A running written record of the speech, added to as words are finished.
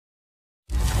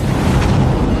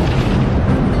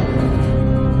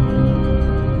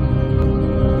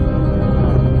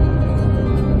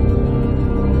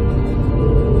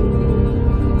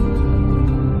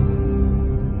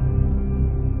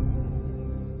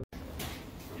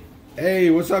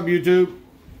Hey, what's up, YouTube?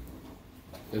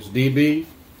 It's DB.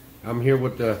 I'm here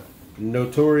with the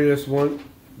Notorious One,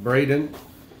 Brayden,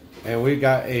 and we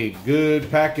got a good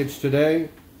package today.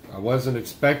 I wasn't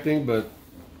expecting, but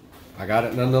I got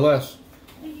it nonetheless.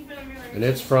 And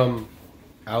it's from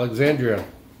Alexandria.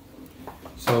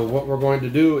 So what we're going to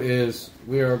do is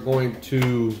we are going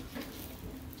to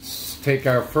take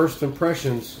our first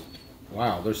impressions.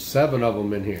 Wow, there's 7 of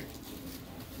them in here.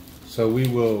 So we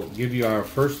will give you our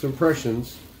first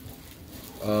impressions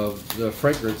of the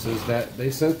fragrances that they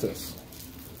sent us.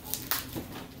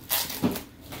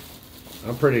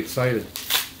 I'm pretty excited.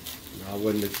 I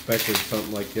wasn't expecting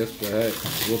something like this, but hey,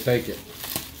 we'll take it.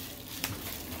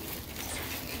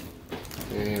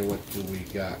 And what do we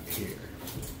got here?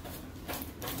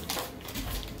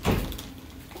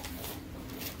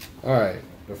 Alright,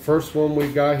 the first one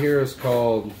we got here is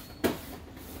called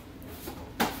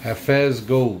Hafez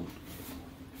Gold.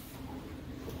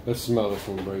 Let's smell this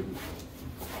one, Brayden.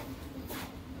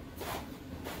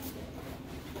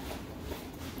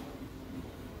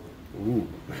 Ooh.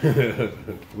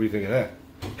 What do you think of that?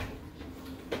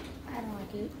 I don't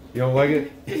like it. You don't like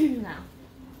it? No.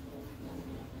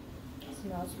 It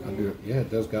smells weird. Yeah,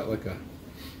 it does got like a...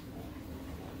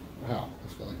 Wow,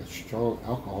 it's got like a strong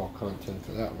alcohol content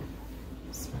to that one.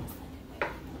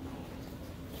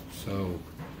 So,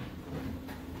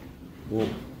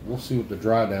 we'll see what the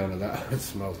dry down of that it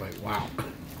smells like. Wow.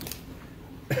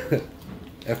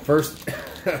 At first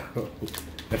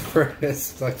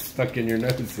it's like stuck in your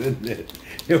nose, isn't it?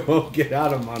 It won't get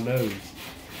out of my nose.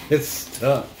 It's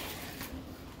stuck.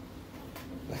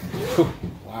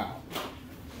 Wow.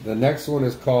 The next one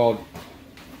is called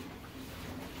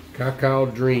Cacao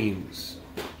Dreams.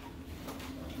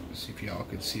 Let's see if y'all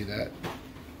can see that.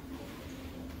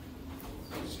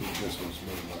 Let's see what this one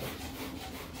smells like.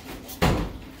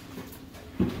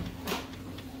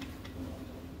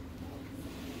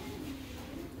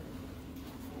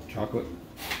 Chocolate?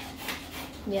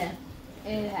 Yeah,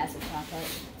 it has a chocolate.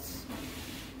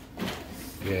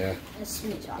 Yeah. It's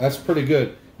sweet chocolate. That's pretty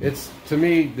good. It's, to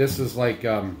me, this is like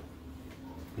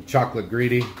Chocolate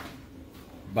Greedy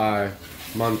by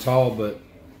Montal, but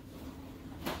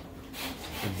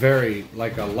very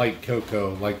like a light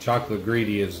cocoa. Like Chocolate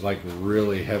Greedy is like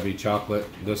really heavy chocolate.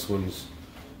 This one's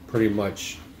pretty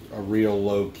much a real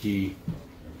low-key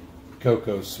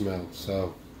cocoa smell.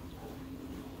 So,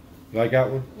 you like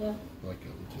that one? Yeah. I like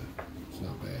that one too. It's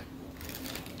not bad.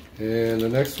 And the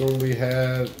next one we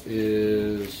have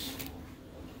is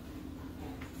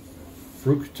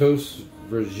Fructose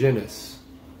Virginis.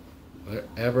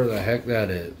 Whatever the heck that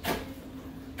is.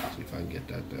 Let's see if I can get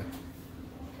that there.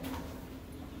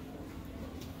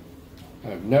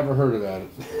 I've never heard of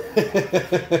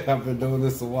that. I've been doing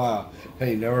this a while. I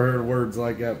ain't never heard words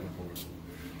like that before.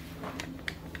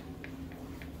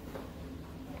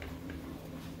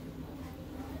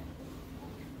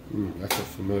 That's a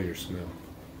familiar smell.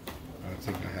 I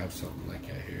think I have something like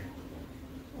that here.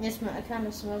 It kind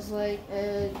of smells like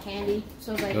candy.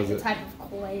 So it's like a type of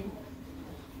Kool-Aid.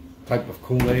 Type of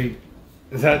Kool-Aid?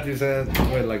 Is that what you said?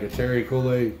 What, like a cherry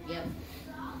Kool-Aid? Yep.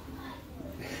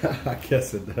 I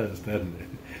guess it does,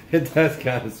 doesn't it? It does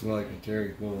kind of smell like a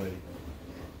cherry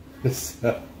Kool-Aid.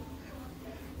 So,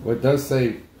 well, it does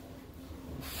say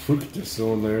fructus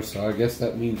on there, so I guess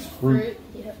that means fruit.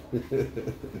 Yep.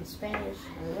 In Spanish,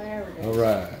 or whatever it is.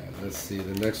 Alright, let's see.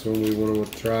 The next one we want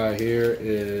to try here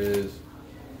is...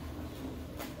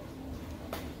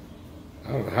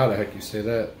 I don't know how the heck you say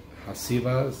that.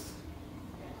 Hasivas?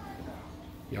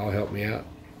 Y'all help me out.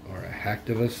 Or a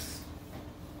hacktivist?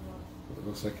 It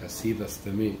looks like Hasivas to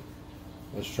me.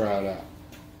 Let's try it out.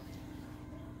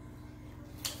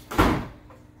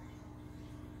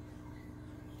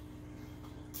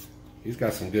 He's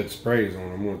got some good sprays on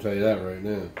him, I'm going to tell you that right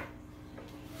now.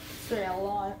 Spray a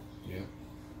lot. Yeah.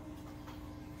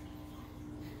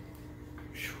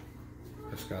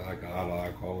 It's got like a lot of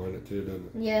alcohol in it too,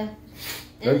 doesn't it? Yeah.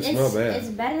 Doesn't smell bad. It's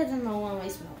better than the one we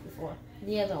smelled before.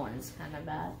 The other one is kind of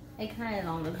bad. It kind of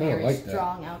on the very like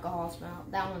strong alcohol smell.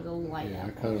 That one's a light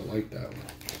alcohol. I kind of like that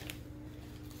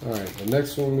one. Alright, the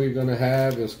next one we're going to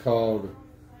have is called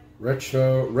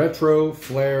Retro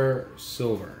Flare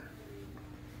Silver.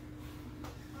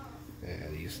 Yeah,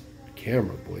 these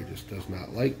camera boy just does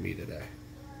not like me today.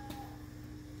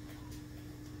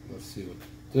 Let's see what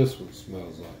this one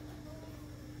smells like.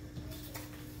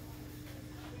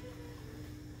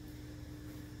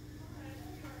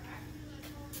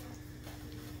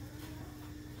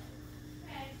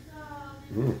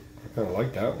 I kind of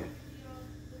like that one.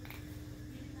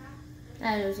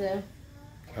 I do too.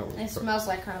 It smells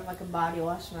like kind of like a body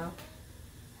wash smell.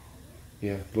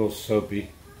 Yeah, a little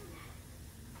soapy.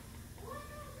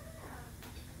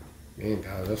 Man,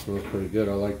 God, that smells pretty good.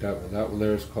 I like that one. That one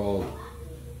there is called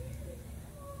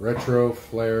Retro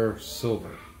Flare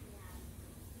Silver.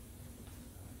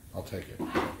 I'll take it.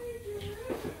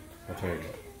 I'll take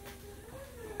it.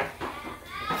 Okay,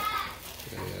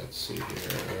 let's see here.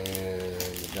 And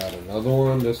we got another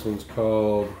one. This one's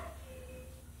called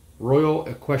Royal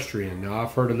Equestrian. Now,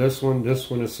 I've heard of this one. This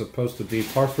one is supposed to be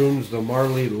Parfums de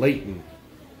Marly Leighton.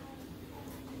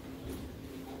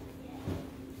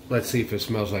 Let's see if it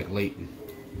smells like Leighton.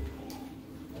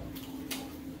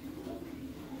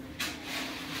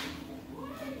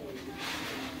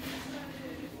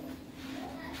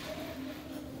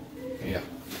 Yeah.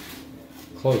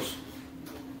 Close.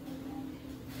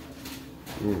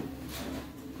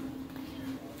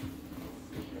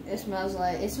 It smells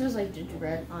like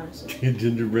gingerbread, honestly.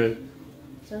 Gingerbread.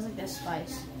 It smells like that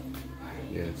spice.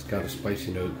 Yeah, it's got a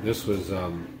spicy note. This was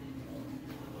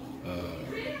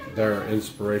their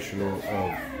inspirational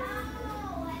of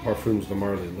Parfums de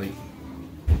Marly Leighton,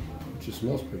 which just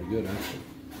smells pretty good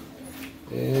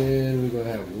actually. And we're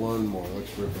gonna have one more.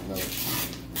 Let's rip another.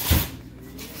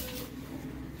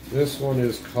 This one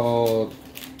is called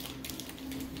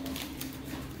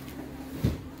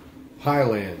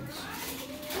Highlands.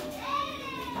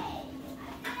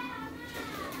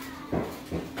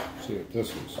 Let's see what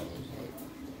this one smells like.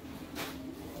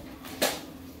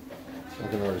 I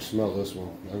can already smell this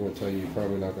one. I'm going to tell you, you're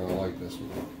probably not going to like this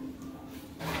one.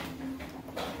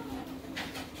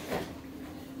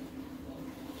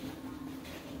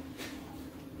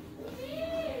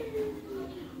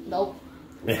 Nope.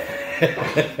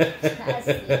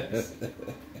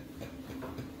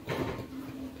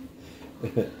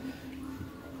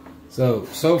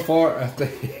 So far I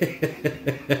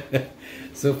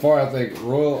think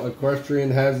Royal Equestrian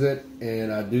has it,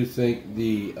 and I do think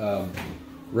the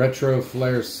Retro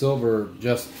Flare Silver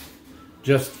just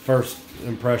first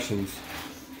impressions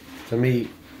to me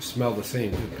smell the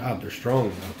same. Good God, they're strong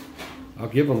though. I'll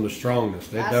give them the strongness.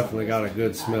 They definitely got a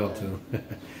good smell to them.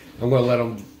 I'm going to let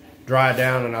them dry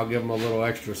down, and I'll give them a little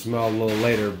extra smell a little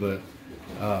later, but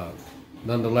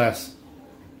nonetheless,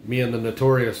 me and the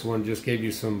Notorious one just gave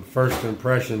you some first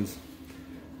impressions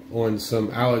on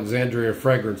some Alexandria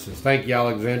fragrances. Thank you,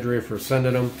 Alexandria, for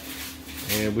sending them,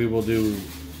 and we will do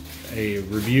a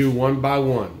review one by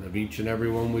one of each and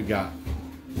every one we got.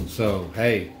 So,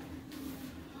 hey,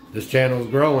 this channel is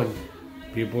growing.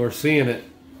 People are seeing it.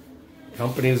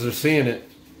 Companies are seeing it.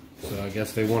 So I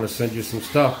guess they want to send you some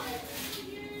stuff.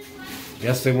 I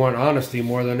guess they want honesty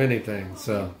more than anything.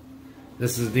 So,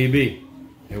 this is DB,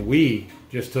 and we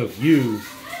just took you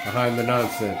behind the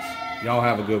nonsense. Y'all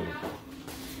have a good one.